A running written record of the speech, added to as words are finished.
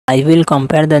I will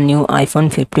compare the new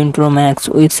iPhone 15 Pro Max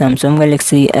with Samsung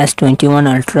Galaxy S21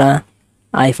 Ultra.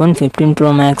 iPhone 15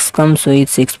 Pro Max comes with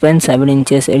 6.7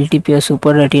 inches LTPO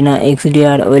Super Retina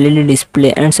XDR OLED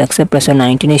display and success ratio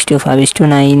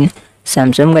 19:5:9.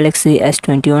 Samsung Galaxy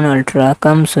S21 Ultra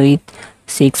comes with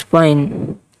 6.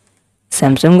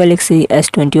 Samsung Galaxy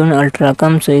S21 Ultra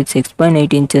comes with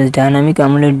 6.8 inches dynamic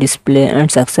AMOLED display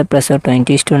and success ratio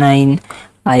 20:9.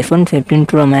 iPhone 15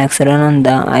 Pro Max run on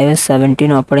the iOS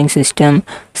 17 operating system.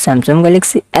 Samsung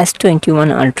Galaxy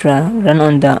S21 Ultra run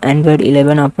on the Android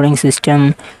 11 operating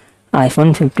system. iPhone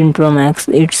 15 Pro Max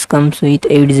it comes with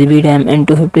 8GB RAM and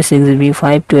 256GB,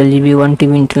 512GB,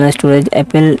 1TB internal storage,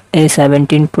 Apple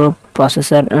A17 Pro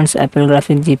processor and Apple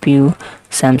graphic GPU.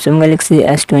 Samsung Galaxy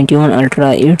S21 Ultra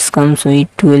it comes with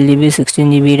 12GB,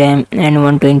 16GB RAM and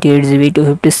 128GB,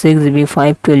 256GB,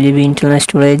 512GB internal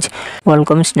storage,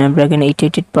 Qualcomm Snapdragon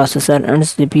 888 processor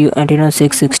and CPU Adreno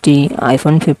 660.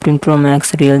 iPhone 15 Pro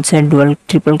Max real set dual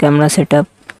triple camera setup,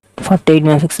 48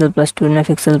 megapixel plus 2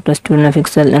 megapixel plus 2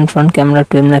 megapixel and front camera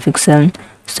 12 megapixel.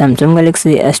 Samsung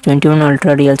Galaxy S21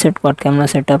 Ultra real set quad camera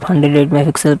setup, 108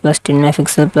 megapixel plus 10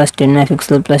 megapixel plus 10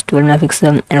 megapixel plus 12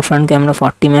 megapixel and front camera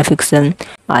 40 megapixel.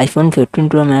 iPhone 15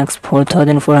 Pro Max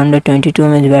 4422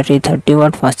 mAh battery,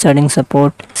 30W fast charging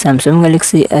support. Samsung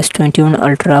Galaxy S21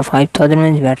 Ultra 5000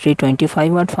 mAh battery,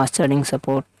 25W fast charging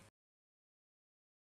support.